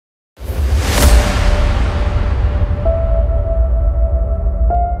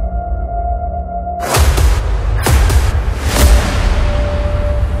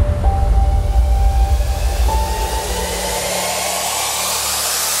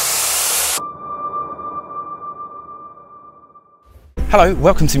Hello,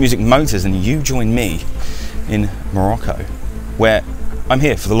 welcome to Music Motors, and you join me in Morocco, where I'm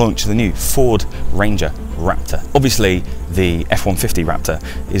here for the launch of the new Ford Ranger Raptor. Obviously, the F150 Raptor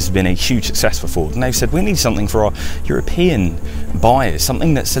has been a huge success for Ford, and they've said we need something for our European buyers,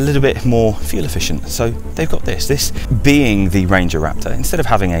 something that's a little bit more fuel efficient. So they've got this being the Ranger Raptor. Instead of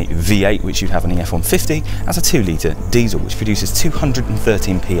having a V8, which you'd have on the F150, has a 2-litre diesel, which produces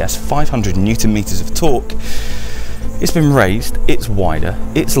 213 PS, 500 Newton meters of torque. It's been raised, it's wider,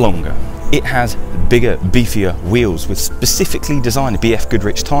 it's longer. It has bigger, beefier wheels with specifically designed BF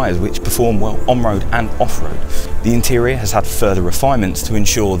Goodrich tyres which perform well on-road and off-road. The interior has had further refinements to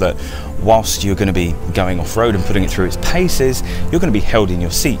ensure that whilst you're going to be going off-road and putting it through its paces, you're going to be held in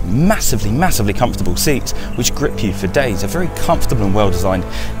your seat. Massively comfortable seats which grip you for days. A very comfortable and well-designed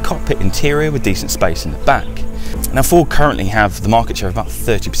cockpit interior with decent space in the back. Now, Ford currently have the market share of about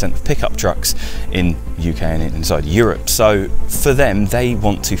 30% of pickup trucks in UK and inside Europe, so for them they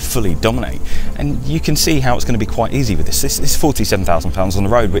want to fully dominate, and you can see how it's going to be quite easy with this. This is £47,000 on the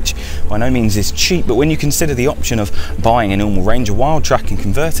road, which by no means is cheap, but when you consider the option of buying a normal Ranger Wildtrak and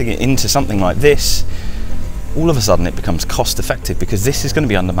converting it into something like this, all of a sudden it becomes cost effective, because this is going to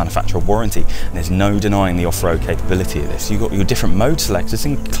be under manufacturer warranty and there's no denying the off-road capability of this. You've got your different mode selectors,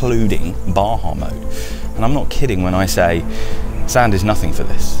 including Baja mode, and I'm not kidding when I say sand is nothing for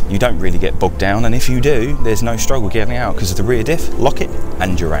this. You don't really get bogged down, and if you do, there's no struggle getting out because of the rear diff. Lock it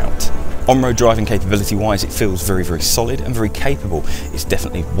and you're out. On-road driving capability wise, it feels very solid and very capable. It's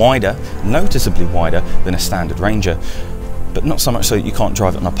definitely wider, noticeably wider than a standard Ranger, but not so much so that you can't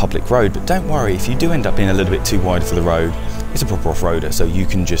drive it on a public road. But don't worry, if you do end up being a little bit too wide for the road, it's a proper off-roader, so you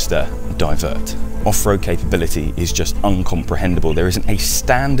can just divert. Off-road capability is just uncomprehendable. There isn't a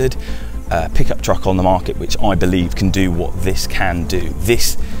standard pickup truck on the market which I believe can do what this can do.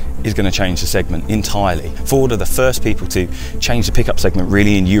 This is going to change the segment entirely. Ford are the first people to change the pickup segment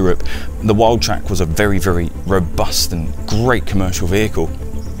really in Europe. The Wildtrak was a very robust and great commercial vehicle.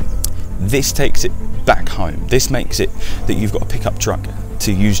 This takes it back home. This makes it that you've got a pickup truck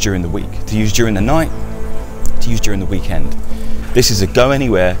to use during the week, to use during the night, to use during the weekend. This is a go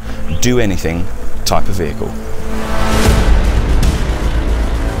anywhere, do anything type of vehicle.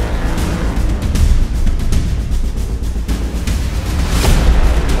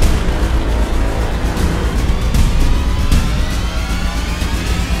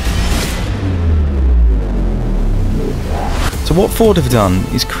 So what Ford have done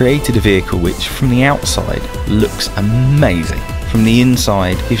is created a vehicle which from the outside looks amazing. From the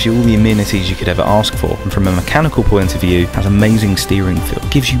inside gives you all the amenities you could ever ask for, and from a mechanical point of view has amazing steering feel,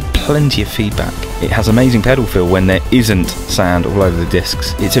 gives you plenty of feedback. It has amazing pedal feel when there isn't sand all over the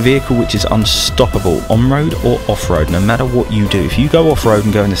discs. It's a vehicle which is unstoppable on-road or off-road, no matter what you do. If you go off-road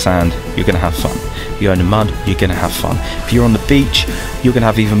and go in the sand, you're going to have fun. If you go in the mud, you're going to have fun. If you're on the beach, you're going to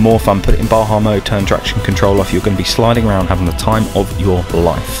have even more fun. Put it in Baja mode, turn traction control off, you're going to be sliding around having the time of your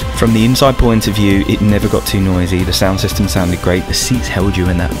life. From the inside point of view, it never got too noisy. The sound system sounded great. The seats held you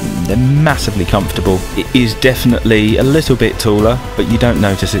in that. They're massively comfortable. It is definitely a little bit taller, but you don't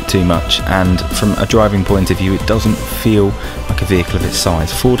notice it too much, and from a driving point of view it doesn't feel like a vehicle of its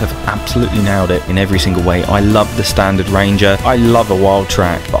size. Ford have absolutely nailed it in every single way. I love the standard Ranger, I love a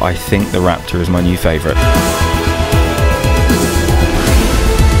Wildtrak, but I think the Raptor is my new favourite.